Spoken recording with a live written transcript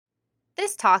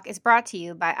This talk is brought to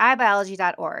you by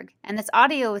iBiology.org, and this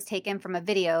audio was taken from a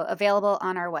video available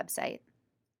on our website.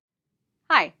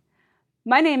 Hi,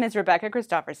 my name is Rebecca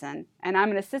Christofferson, and I'm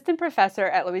an assistant professor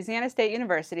at Louisiana State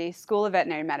University School of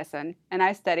Veterinary Medicine, and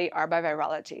I study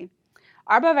arbovirology.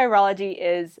 Arbovirology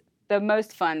is the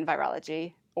most fun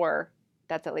virology, or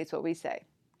that's at least what we say.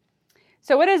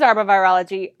 So what is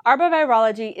arbovirology?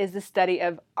 Arbovirology is the study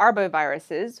of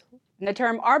arboviruses. And the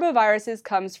term arboviruses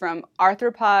comes from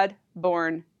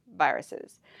arthropod-borne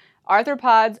viruses.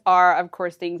 Arthropods are, of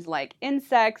course, things like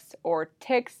insects or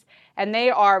ticks, and they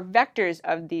are vectors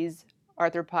of these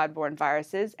arthropod-borne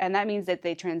viruses, and that means that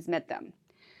they transmit them.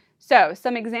 So,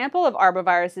 some example of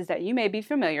arboviruses that you may be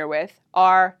familiar with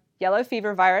are yellow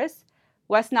fever virus,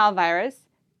 West Nile virus,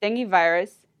 dengue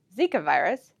virus, Zika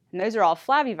virus, and those are all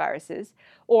flaviviruses,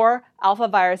 or alpha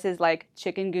viruses like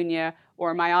chikungunya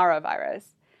or Mayaro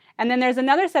virus. And then there's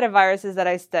another set of viruses that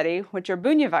I study, which are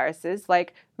bunyaviruses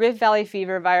like Rift Valley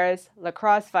fever virus, La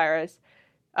Crosse virus,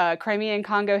 Crimean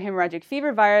Congo hemorrhagic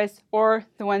fever virus, or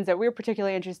the ones that we're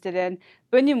particularly interested in,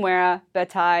 Bunyamwera,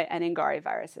 Batai, and Ngari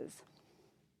viruses.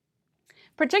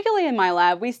 Particularly in my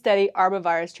lab, we study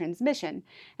arbovirus transmission.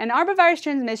 And arbovirus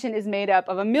transmission is made up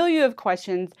of a milieu of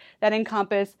questions that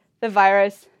encompass the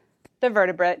virus, the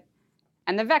vertebrate,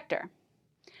 and the vector.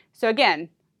 So again,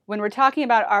 when we're talking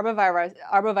about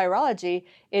arbovirology,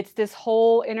 it's this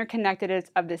whole interconnectedness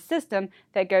of the system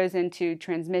that goes into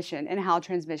transmission and how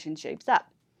transmission shapes up.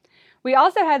 We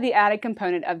also have the added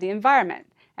component of the environment,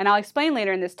 and I'll explain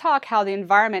later in this talk how the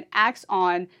environment acts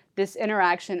on this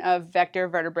interaction of vector,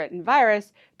 vertebrate, and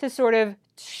virus to sort of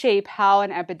shape how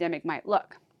an epidemic might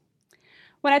look.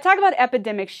 When I talk about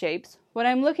epidemic shapes, what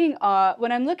I'm looking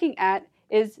at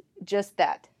is just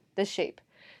that, the shape.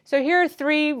 So here are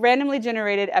three randomly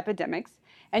generated epidemics,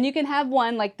 and you can have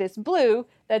one like this blue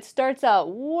that starts out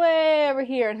way over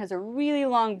here and has a really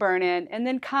long burn-in and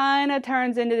then kind of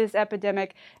turns into this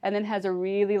epidemic and then has a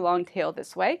really long tail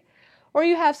this way. Or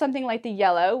you have something like the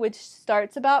yellow, which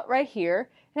starts about right here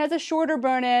and has a shorter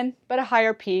burn-in but a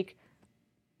higher peak,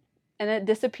 and then it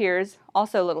disappears,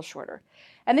 also a little shorter.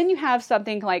 And then you have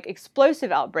something like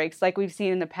explosive outbreaks like we've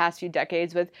seen in the past few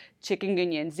decades with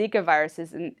chikungunya and Zika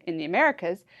viruses in the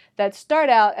Americas that start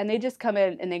out and they just come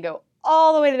in and they go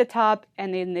all the way to the top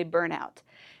and then they burn out.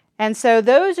 And so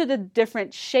those are the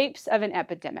different shapes of an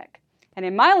epidemic. And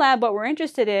in my lab, what we're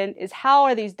interested in is how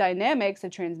are these dynamics of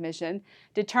transmission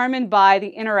determined by the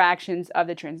interactions of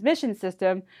the transmission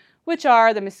system, which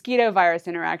are the mosquito-virus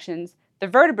interactions, the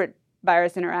vertebrate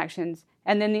virus interactions,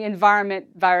 and then the environment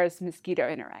virus-mosquito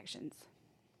interactions.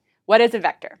 What is a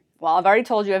vector? Well, I've already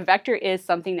told you a vector is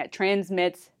something that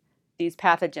transmits these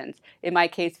pathogens, in my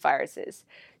case, viruses.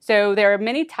 So there are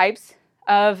many types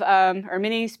of, or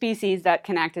many species that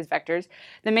can act as vectors.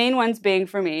 The main ones being,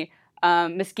 for me,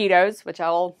 mosquitoes, which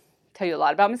I'll tell you a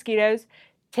lot about mosquitoes,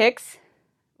 ticks.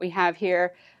 We have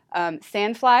here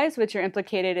sandflies, which are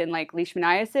implicated in like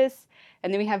leishmaniasis.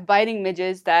 And then we have biting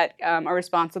midges that are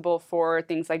responsible for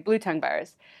things like blue tongue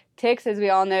virus. Ticks, as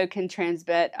we all know, can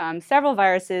transmit several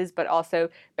viruses, but also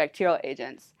bacterial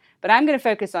agents. But I'm going to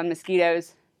focus on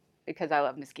mosquitoes because I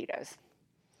love mosquitoes.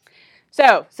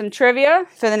 So, some trivia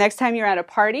for the next time you're at a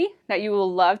party that you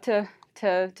will love to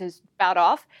spout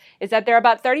off is that there are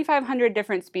about 3,500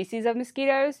 different species of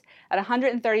mosquitoes and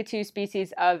 132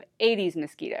 species of Aedes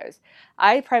mosquitoes.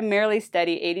 I primarily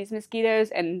study Aedes mosquitoes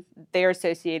and their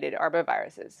associated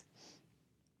arboviruses.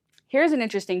 Here's an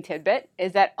interesting tidbit,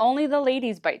 is that only the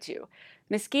ladies bite you.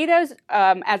 Mosquitoes,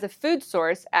 as a food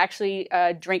source, actually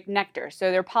drink nectar,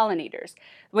 so they're pollinators.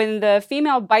 When the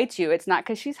female bites you, it's not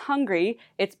because she's hungry,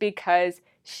 it's because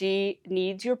she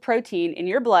needs your protein in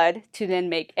your blood to then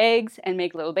make eggs and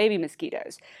make little baby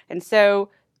mosquitoes. And so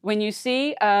when you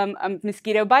see a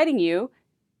mosquito biting you,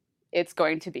 it's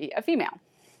going to be a female.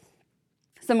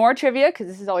 Some more trivia, because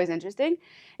this is always interesting,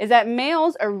 is that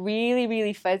males are really,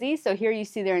 really fuzzy. So here you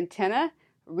see their antenna,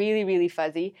 really, really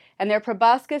fuzzy. And their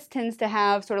proboscis tends to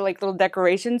have sort of like little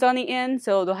decorations on the end.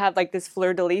 So they'll have like this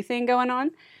fleur-de-lis thing going on.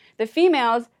 The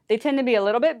females, they tend to be a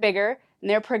little bit bigger. And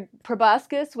their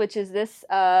proboscis, which is this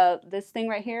thing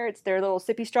right here, it's their little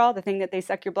sippy straw, the thing that they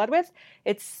suck your blood with.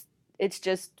 It's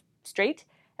just straight.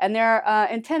 And their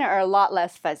antennae are a lot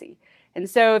less fuzzy. And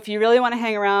so if you really want to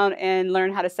hang around and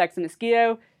learn how to sex a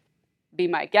mosquito, be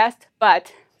my guest.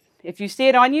 But if you see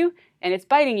it on you and it's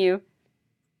biting you,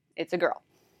 it's a girl.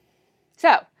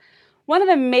 So one of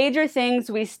the major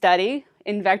things we study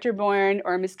in vector-borne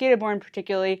or mosquito-borne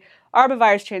particularly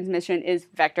arbovirus transmission is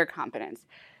vector competence.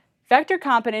 Vector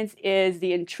competence is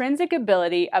the intrinsic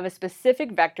ability of a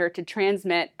specific vector to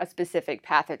transmit a specific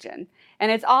pathogen.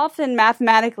 And it's often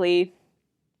mathematically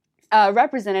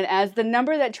represented as the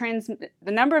number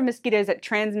of mosquitoes that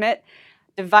transmit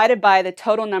divided by the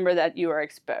total number that you are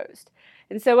exposed.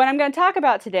 And so what I'm going to talk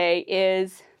about today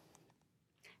is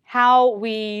how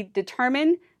we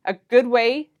determine a good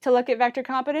way to look at vector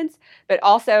competence, but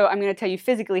also I'm going to tell you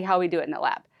physically how we do it in the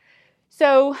lab.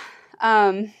 So,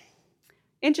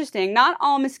 interesting, not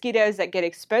all mosquitoes that get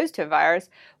exposed to a virus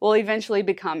will eventually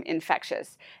become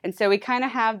infectious. And so we kind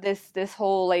of have this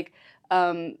whole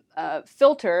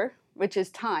filter, which is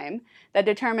time, that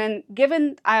determine,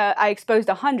 given I exposed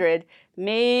 100,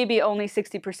 maybe only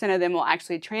 60% of them will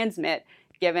actually transmit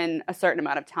given a certain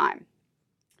amount of time.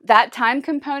 That time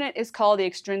component is called the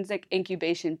extrinsic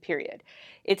incubation period.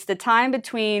 It's the time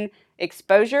between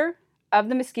exposure of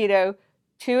the mosquito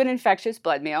to an infectious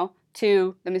blood meal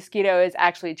to the mosquito is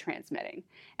actually transmitting.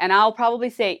 And I'll probably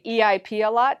say EIP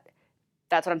a lot.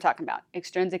 That's what I'm talking about,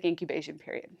 extrinsic incubation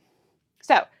period.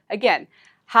 So again,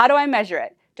 how do I measure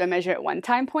it? Do I measure at one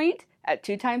time point, at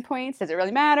 2 time points? Does it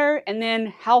really matter? And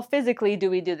then how physically do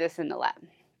we do this in the lab?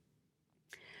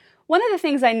 One of the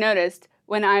things I noticed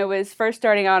when I was first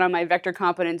starting out on my vector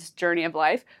competence journey of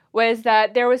life was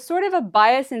that there was sort of a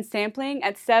bias in sampling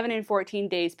at 7 and 14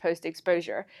 days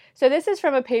post-exposure. So this is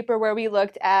from a paper where we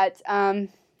looked at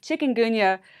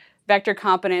chikungunya vector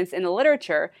competence in the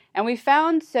literature, and we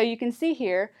found, so you can see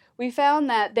here, we found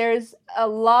that there's a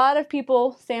lot of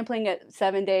people sampling at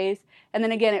 7 days, and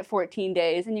then again at 14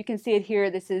 days, and you can see it here,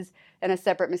 this is in a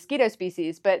separate mosquito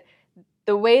species, but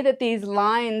the way that these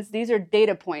lines, these are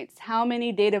data points, how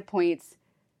many data points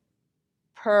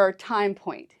per time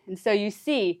point. And so you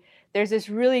see there's this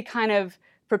really kind of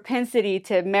propensity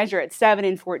to measure at 7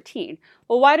 and 14.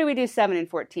 Well, why do we do 7 and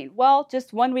 14? Well,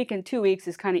 just 1 week and 2 weeks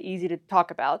is kind of easy to talk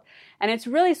about, and it's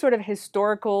really sort of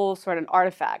historical, sort of an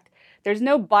artifact. There's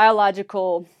no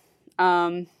biological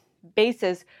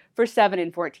basis for 7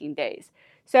 and 14 days.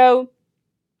 So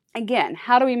again,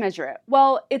 how do we measure it?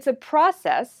 Well, it's a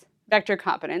process, vector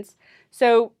competence.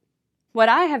 So what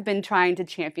I have been trying to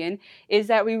champion is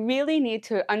that we really need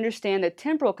to understand the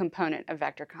temporal component of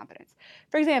vector competence.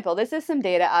 For example, this is some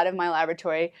data out of my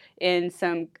laboratory in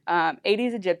some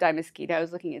Aedes aegypti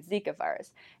mosquitoes looking at Zika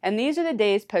virus. And these are the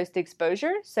days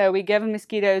post-exposure. So we give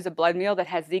mosquitoes a blood meal that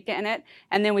has Zika in it,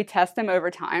 and then we test them over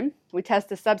time. We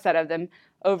test a subset of them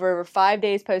over 5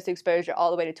 days post-exposure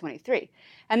all the way to 23.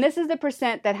 And this is the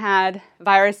percent that had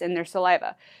virus in their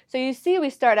saliva. So you see we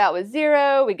start out with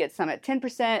 0, we get some at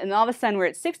 10%, and all of a sudden we're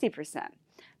at 60%.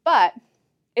 But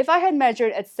if I had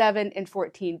measured at 7 and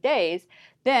 14 days,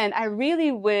 then I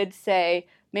really would say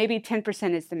maybe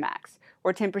 10% is the max,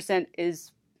 or 10%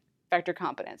 is vector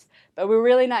competence. But we're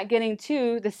really not getting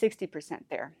to the 60%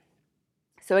 there.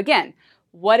 So again,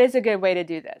 what is a good way to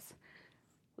do this?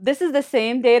 This is the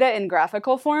same data in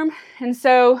graphical form, and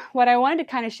so what I wanted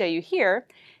to kind of show you here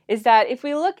is that if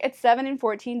we look at 7 and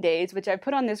 14 days, which I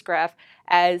put on this graph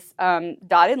as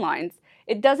dotted lines,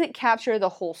 it doesn't capture the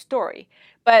whole story.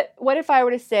 But what if I were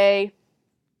to say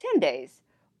 10 days,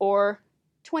 or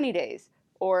 20 days,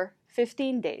 or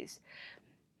 15 days?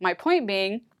 My point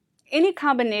being, any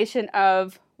combination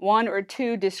of 1 or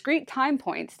 2 discrete time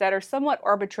points that are somewhat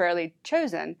arbitrarily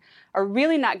chosen are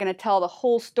really not going to tell the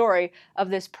whole story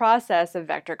of this process of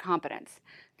vector competence.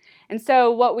 And so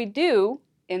what we do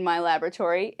in my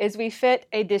laboratory is we fit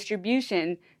a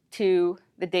distribution to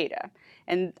the data.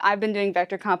 And I've been doing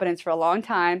vector competence for a long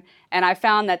time, and I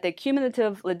found that the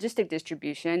cumulative logistic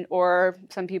distribution, or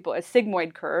some people a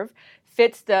sigmoid curve,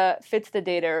 fits the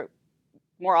data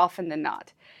more often than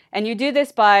not. And you do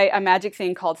this by a magic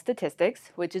thing called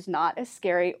statistics, which is not as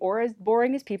scary or as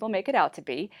boring as people make it out to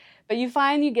be, but you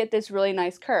find you get this really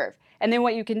nice curve. And then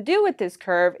what you can do with this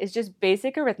curve is just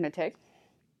basic arithmetic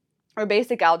or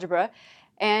basic algebra,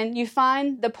 and you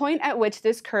find the point at which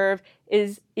this curve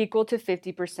is equal to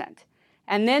 50%.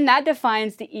 And then that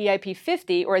defines the EIP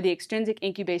 50, or the extrinsic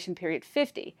incubation period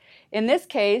 50. In this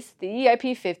case, the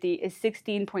EIP 50 is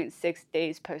 16.6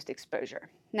 days post-exposure.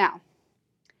 Now,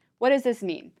 what does this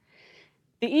mean?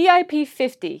 The EIP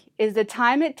 50 is the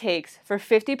time it takes for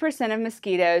 50% of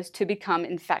mosquitoes to become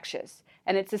infectious.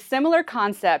 And it's a similar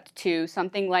concept to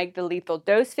something like the lethal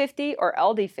dose 50 or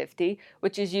LD 50,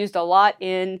 which is used a lot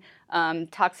in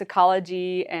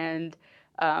toxicology and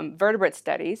vertebrate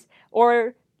studies,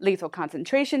 or lethal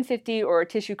concentration 50 or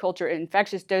tissue culture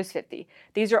infectious dose 50.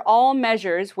 These are all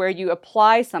measures where you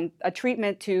apply a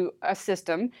treatment to a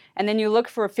system, and then you look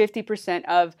for 50%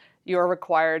 of your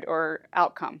required or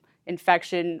outcome,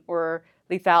 infection or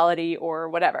lethality or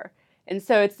whatever. And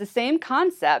so it's the same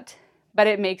concept, but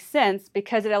it makes sense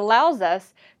because it allows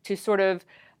us to sort of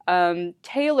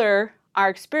tailor our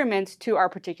experiments to our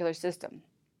particular system.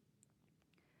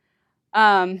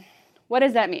 What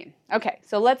does that mean? Okay,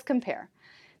 so let's compare.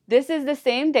 This is the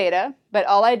same data, but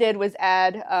all I did was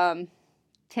add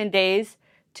 10 days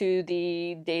to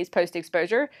the days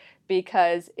post-exposure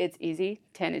because it's easy.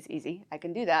 10 is easy. I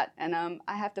can do that. And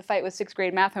I have to fight with 6th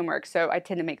grade math homework, so I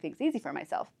tend to make things easy for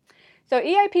myself. So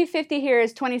EIP 50 here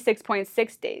is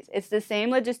 26.6 days. It's the same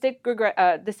logistic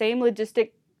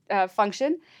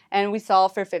function, and we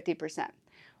solve for 50%.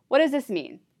 What does this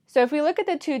mean? So if we look at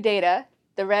the two data,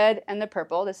 the red and the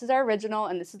purple, this is our original,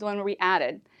 and this is the one where we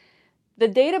added. The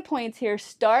data points here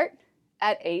start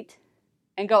at 8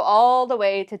 and go all the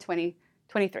way to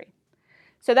 2023.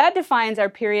 So that defines our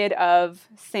period of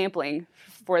sampling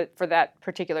for that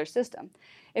particular system.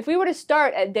 If we were to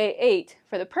start at day 8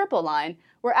 for the purple line,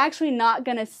 we're actually not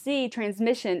going to see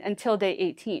transmission until day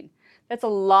 18. That's a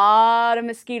lot of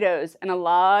mosquitoes and a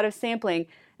lot of sampling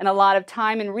and a lot of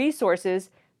time and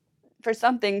resources for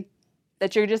something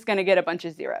that you're just going to get a bunch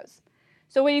of zeros.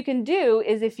 So what you can do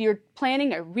is if you're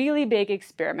planning a really big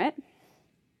experiment,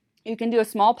 you can do a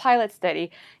small pilot study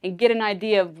and get an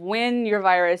idea of when your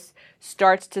virus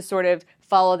starts to sort of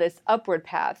follow this upward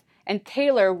path and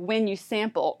tailor when you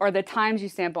sample or the times you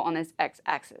sample on this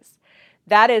x-axis.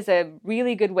 That is a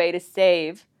really good way to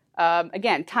save,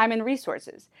 again, time and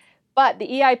resources. But the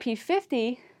EIP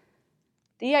 50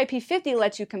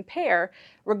 lets you compare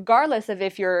regardless of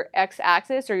if your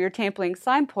x-axis or your sampling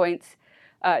time points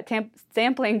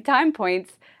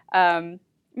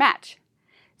match.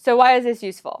 So why is this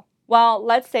useful? Well,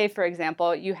 let's say, for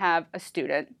example, you have a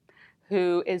student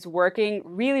who is working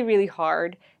really, really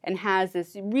hard and has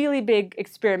this really big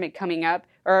experiment coming up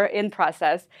or in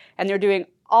process, and they're doing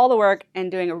all the work and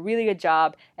doing a really good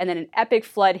job, and then an epic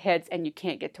flood hits and you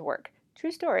can't get to work.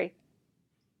 True story.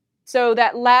 So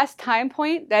that last time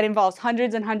point, that involves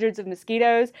hundreds and hundreds of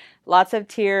mosquitoes, lots of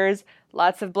tears,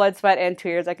 lots of blood, sweat, and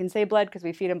tears. I can say blood because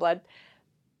we feed them blood.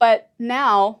 But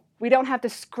now we don't have to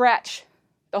scratch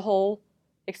the whole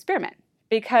experiment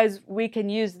because we can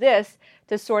use this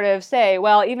to sort of say,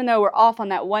 well, even though we're off on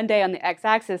that one day on the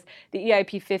x-axis, the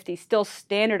EIP 50 still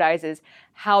standardizes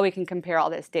how we can compare all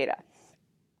this data.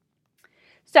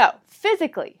 So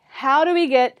physically, how do we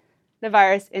get the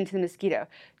virus into the mosquito?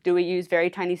 Do we use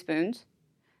very tiny spoons?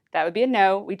 That would be a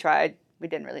no. We tried. We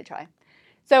didn't really try.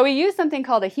 So we use something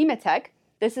called a hematech.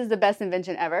 This is the best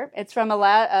invention ever. It's from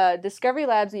Discovery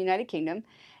Labs in the United Kingdom.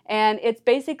 And it's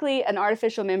basically an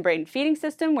artificial membrane feeding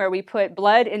system where we put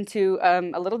blood into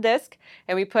a little disc,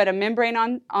 and we put a membrane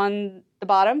on the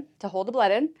bottom to hold the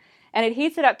blood in. And it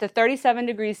heats it up to 37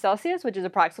 degrees Celsius, which is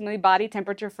approximately body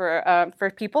temperature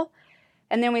for people.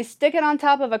 And then we stick it on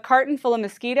top of a carton full of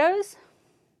mosquitoes,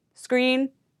 screen,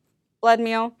 blood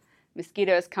meal.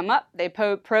 Mosquitoes come up, they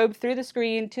probe through the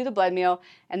screen to the blood meal,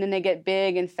 and then they get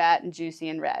big and fat and juicy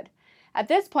and red. At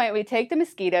this point, we take the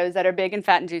mosquitoes that are big and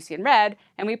fat and juicy and red,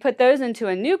 and we put those into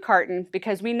a new carton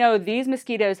because we know these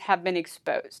mosquitoes have been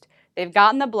exposed. They've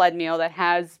gotten the blood meal that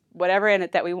has whatever in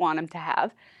it that we want them to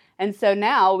have. And so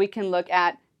now we can look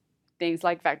at things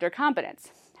like vector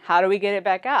competence. How do we get it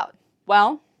back out?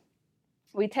 Well,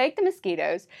 we take the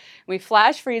mosquitoes, we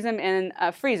flash freeze them in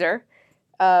a freezer,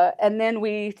 and then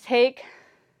we take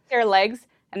their legs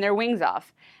and their wings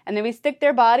off. And then we stick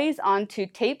their bodies onto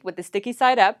tape with the sticky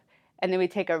side up, and then we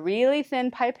take a really thin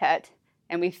pipette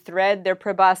and we thread their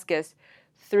proboscis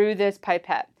through this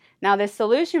pipette. Now this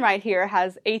solution right here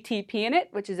has ATP in it,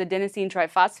 which is adenosine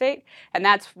triphosphate, and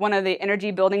that's one of the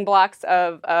energy building blocks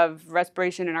of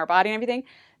respiration in our body and everything.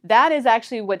 That is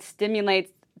actually what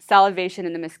stimulates salivation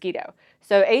in the mosquito.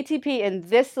 So ATP in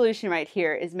this solution right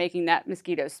here is making that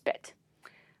mosquito spit.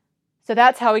 So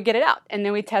that's how we get it out. And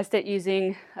then we test it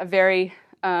using a varied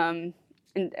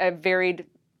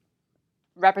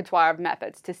repertoire of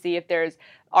methods to see if there's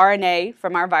RNA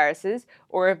from our viruses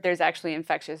or if there's actually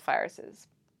infectious viruses.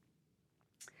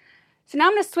 So now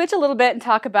I'm going to switch a little bit and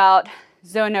talk about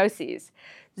zoonoses.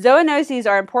 Zoonoses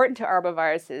are important to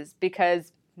arboviruses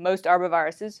because most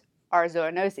arboviruses are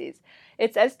zoonoses.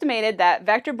 It's estimated that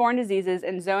vector-borne diseases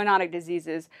and zoonotic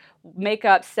diseases make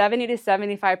up 70 to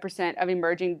 75% of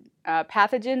emerging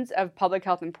pathogens of public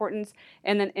health importance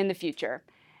in the future.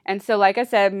 And so, like I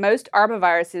said, most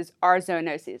arboviruses are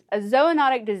zoonoses. A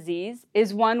zoonotic disease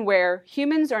is one where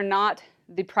humans are not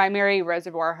the primary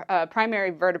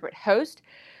vertebrate host.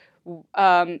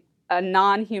 A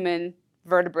non-human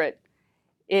vertebrate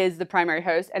is the primary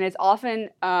host, and it's often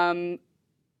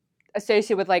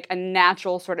associated with like a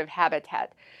natural sort of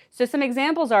habitat. So some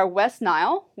examples are West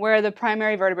Nile, where the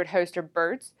primary vertebrate host are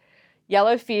birds,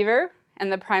 yellow fever,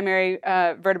 and the primary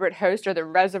vertebrate host, or the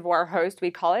reservoir host we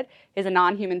call it, is a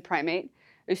non-human primate.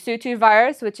 Usutu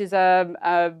virus, which is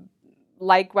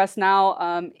like West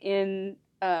Nile in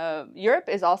Europe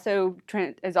is also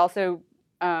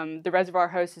the reservoir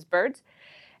host is birds.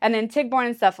 And then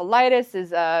tick-borne encephalitis is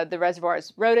the reservoir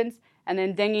is rodents. And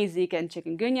then dengue, Zika, and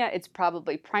chikungunya, it's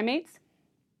probably primates.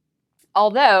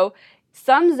 Although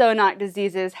some zoonotic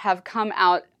diseases have come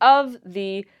out of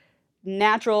the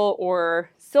natural or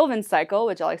sylvan cycle,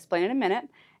 which I'll explain in a minute,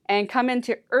 and come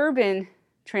into urban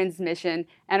transmission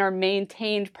and are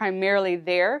maintained primarily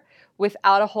there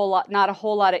without not a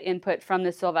whole lot of input from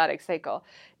the sylvatic cycle.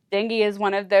 Dengue is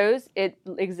one of those. It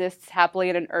exists happily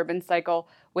in an urban cycle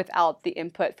without the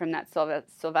input from that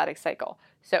sylvatic cycle.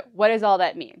 So what does all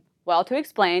that mean? Well, to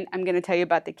explain, I'm going to tell you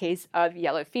about the case of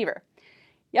yellow fever.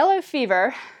 Yellow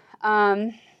fever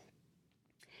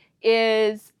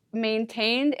is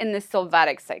maintained in the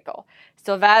sylvatic cycle.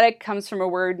 Sylvatic comes from a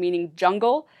word meaning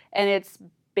jungle, and it's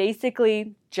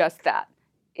basically just that.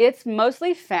 It's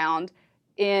mostly found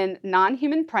in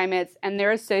non-human primates and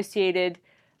their associated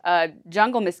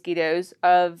jungle mosquitoes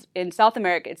in South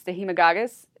America. It's the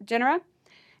Hemagagus genera.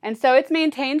 And so it's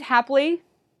maintained happily,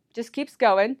 just keeps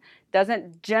going,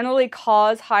 doesn't generally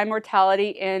cause high mortality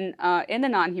in the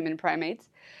non-human primates.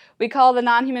 We call the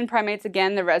non-human primates,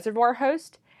 again, the reservoir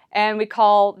host, and we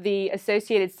call the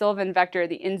associated sylvan vector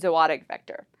the enzootic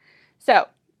vector. So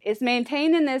it's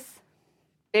maintained in this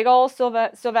big old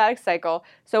sylvatic cycle.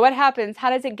 So what happens? How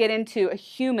does it get into a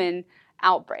human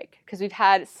outbreak? Because we've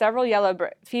had several yellow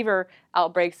fever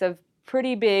outbreaks of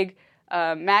pretty big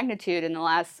magnitude in the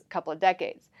last couple of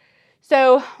decades.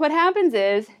 So what happens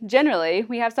is, generally,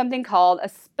 we have something called a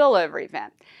spillover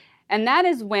event. And that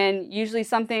is when usually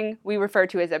something we refer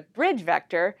to as a bridge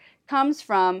vector comes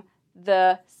from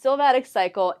the sylvatic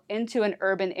cycle into an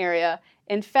urban area,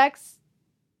 infects,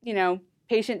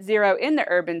 patient zero in the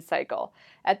urban cycle.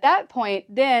 At that point,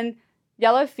 then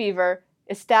yellow fever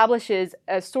establishes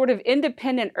a sort of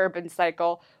independent urban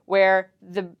cycle where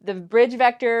the bridge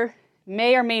vector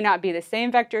may or may not be the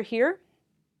same vector here,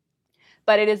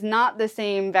 but it is not the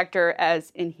same vector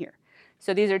as in here.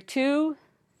 So these are two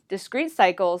discrete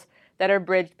cycles that are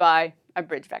bridged by a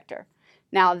bridge vector.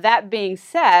 Now, that being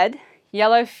said,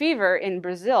 yellow fever in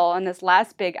Brazil, in this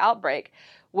last big outbreak,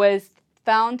 was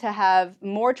found to have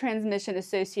more transmission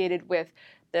associated with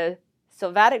the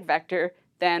sylvatic vector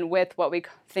than with what we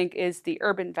think is the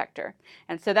urban vector.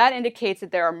 And so that indicates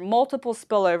that there are multiple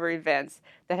spillover events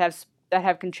that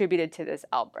have contributed to this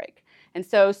outbreak. And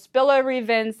so spillover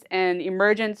events and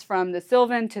emergence from the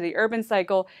sylvan to the urban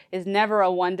cycle is never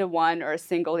a one-to-one or a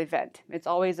single event. It's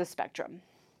always a spectrum.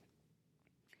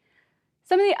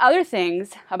 Some of the other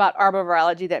things about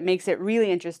arbovirology that makes it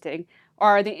really interesting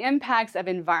are the impacts of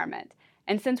environment.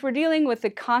 And since we're dealing with the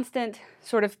constant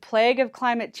sort of plague of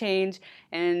climate change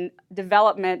and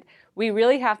development, we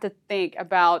really have to think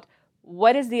about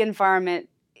what is the environment,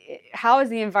 how is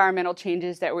the environmental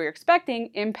changes that we're expecting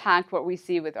impact what we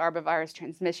see with arbovirus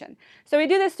transmission. So we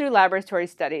do this through laboratory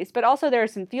studies, but also there are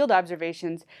some field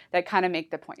observations that kind of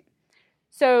make the point.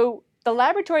 So the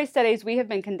laboratory studies we have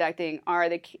been conducting are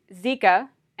the Zika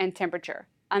and temperature.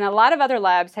 And a lot of other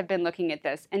labs have been looking at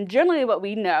this. And generally what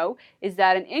we know is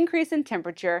that an increase in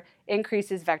temperature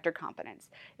increases vector competence.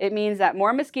 It means that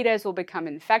more mosquitoes will become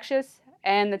infectious,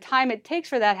 and the time it takes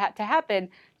for that to happen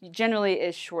generally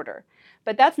is shorter.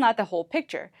 But that's not the whole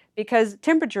picture, because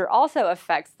temperature also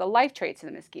affects the life traits of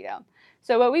the mosquito.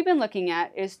 So what we've been looking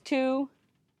at is two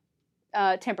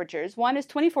temperatures. One is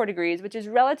 24 degrees, which is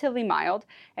relatively mild,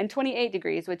 and 28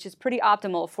 degrees, which is pretty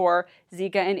optimal for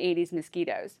Zika and Aedes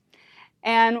mosquitoes.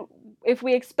 And if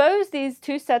we expose these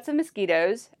two sets of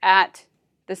mosquitoes at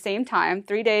the same time,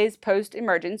 3 days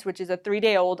post-emergence, which is a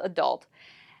 3-day-old adult,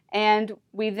 and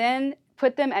we then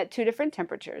put them at two different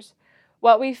temperatures,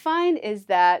 what we find is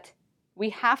that we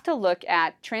have to look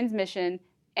at transmission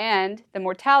and the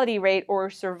mortality rate or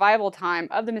survival time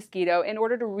of the mosquito in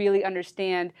order to really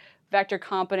understand vector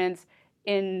competence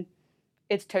in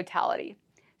its totality.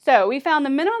 So we found the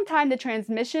minimum time to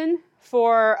transmission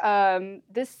for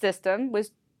this system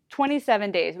was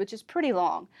 27 days, which is pretty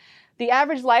long. The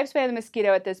average lifespan of the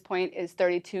mosquito at this point is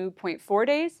 32.4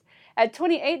 days. At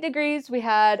 28 degrees, we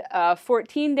had a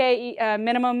 14-day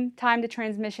minimum time to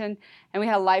transmission, and we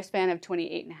had a lifespan of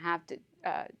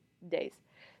 28.5 days.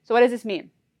 So what does this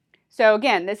mean? So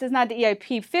again, this is not the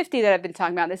EIP 50 that I've been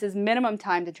talking about. This is minimum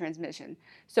time to transmission.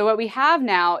 So what we have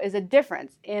now is a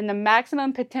difference in the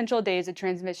maximum potential days of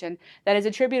transmission that is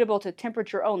attributable to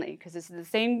temperature only, because this is the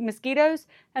same mosquitoes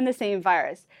and the same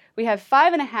virus. We have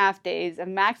 5.5 days of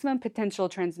maximum potential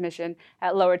transmission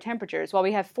at lower temperatures, while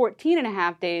we have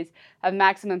 14.5 days of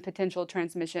maximum potential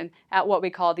transmission at what we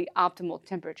call the optimal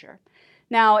temperature.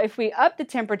 Now, if we up the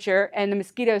temperature and the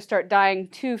mosquitoes start dying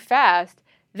too fast,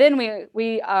 then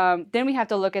we have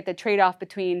to look at the trade-off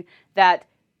between that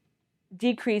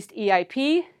decreased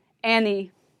EIP and the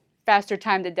faster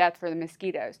time to death for the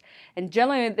mosquitoes. And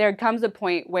generally there comes a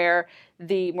point where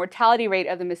the mortality rate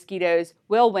of the mosquitoes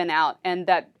will win out, and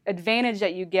that advantage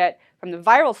that you get from the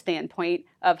viral standpoint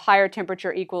of higher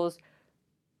temperature equals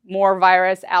more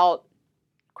virus out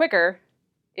quicker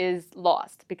is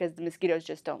lost because the mosquitoes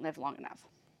just don't live long enough.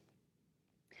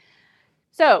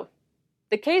 So,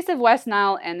 the case of West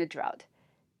Nile and the drought.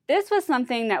 This was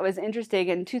something that was interesting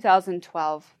in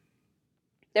 2012.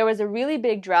 There was a really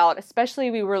big drought, especially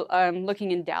we were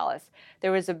looking in Dallas.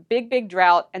 There was a big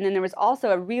drought, and then there was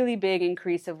also a really big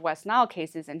increase of West Nile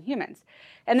cases in humans.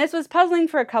 And this was puzzling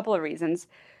for a couple of reasons.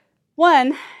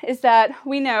 One is that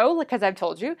we know, because I've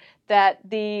told you, that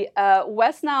the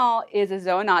West Nile is a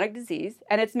zoonotic disease,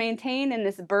 and it's maintained in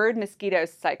this bird-mosquito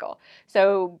cycle.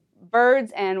 So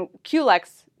birds and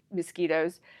Culex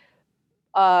mosquitoes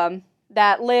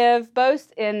that live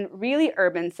both in really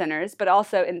urban centers, but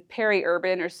also in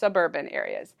peri-urban or suburban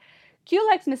areas.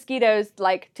 Culex mosquitoes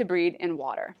like to breed in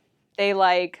water. They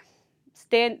like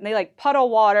puddle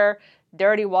water,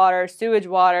 dirty water, sewage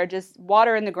water, just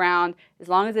water in the ground. As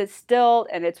long as it's still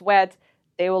and it's wet,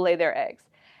 they will lay their eggs.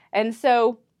 And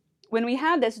so when we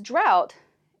had this drought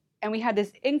and we had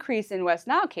this increase in West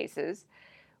Nile cases,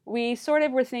 we sort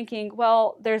of were thinking,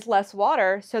 well, there's less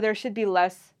water, so there should be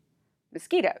less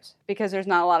mosquitoes because there's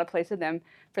not a lot of place for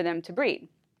them to breed.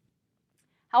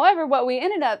 However, what we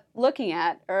ended up looking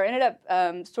at, or ended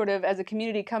up sort of as a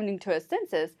community coming to a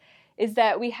census, is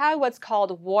that we had what's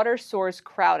called water source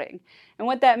crowding. And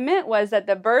what that meant was that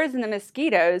the birds and the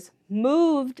mosquitoes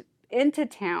moved into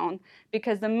town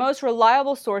because the most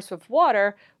reliable source of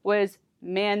water was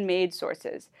man-made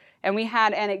sources. And we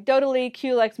had anecdotally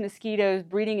Culex mosquitoes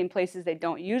breeding in places they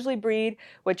don't usually breed,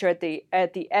 which are at the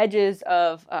edges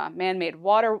of man-made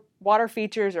water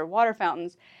features or water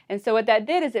fountains. And so what that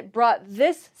did is it brought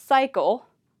this cycle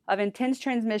of intense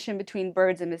transmission between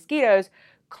birds and mosquitoes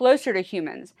closer to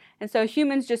humans. And so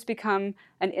humans just become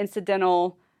an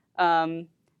incidental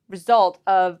result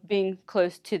of being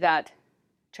close to that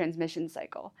transmission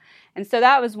cycle. And so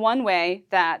that was one way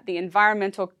that the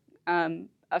environmental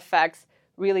effects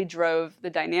really drove the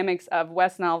dynamics of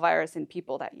West Nile virus in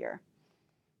people that year.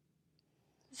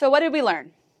 So what did we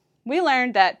learn? We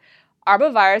learned that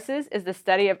arboviruses is the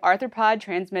study of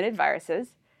arthropod-transmitted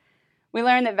viruses. We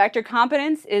learned that vector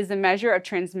competence is the measure of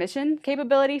transmission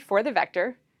capability for the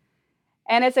vector,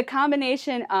 and it's a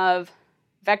combination of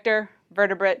vector,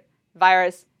 vertebrate,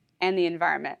 virus, and the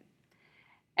environment.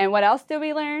 And what else did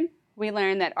we learn? We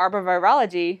learned that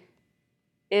arbovirology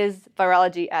is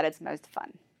virology at its most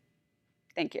fun.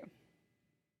 Thank you.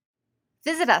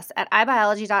 Visit us at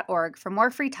iBiology.org for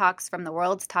more free talks from the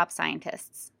world's top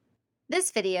scientists.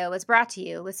 This video was brought to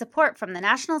you with support from the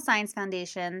National Science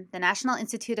Foundation, the National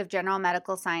Institute of General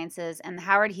Medical Sciences, and the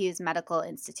Howard Hughes Medical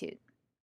Institute.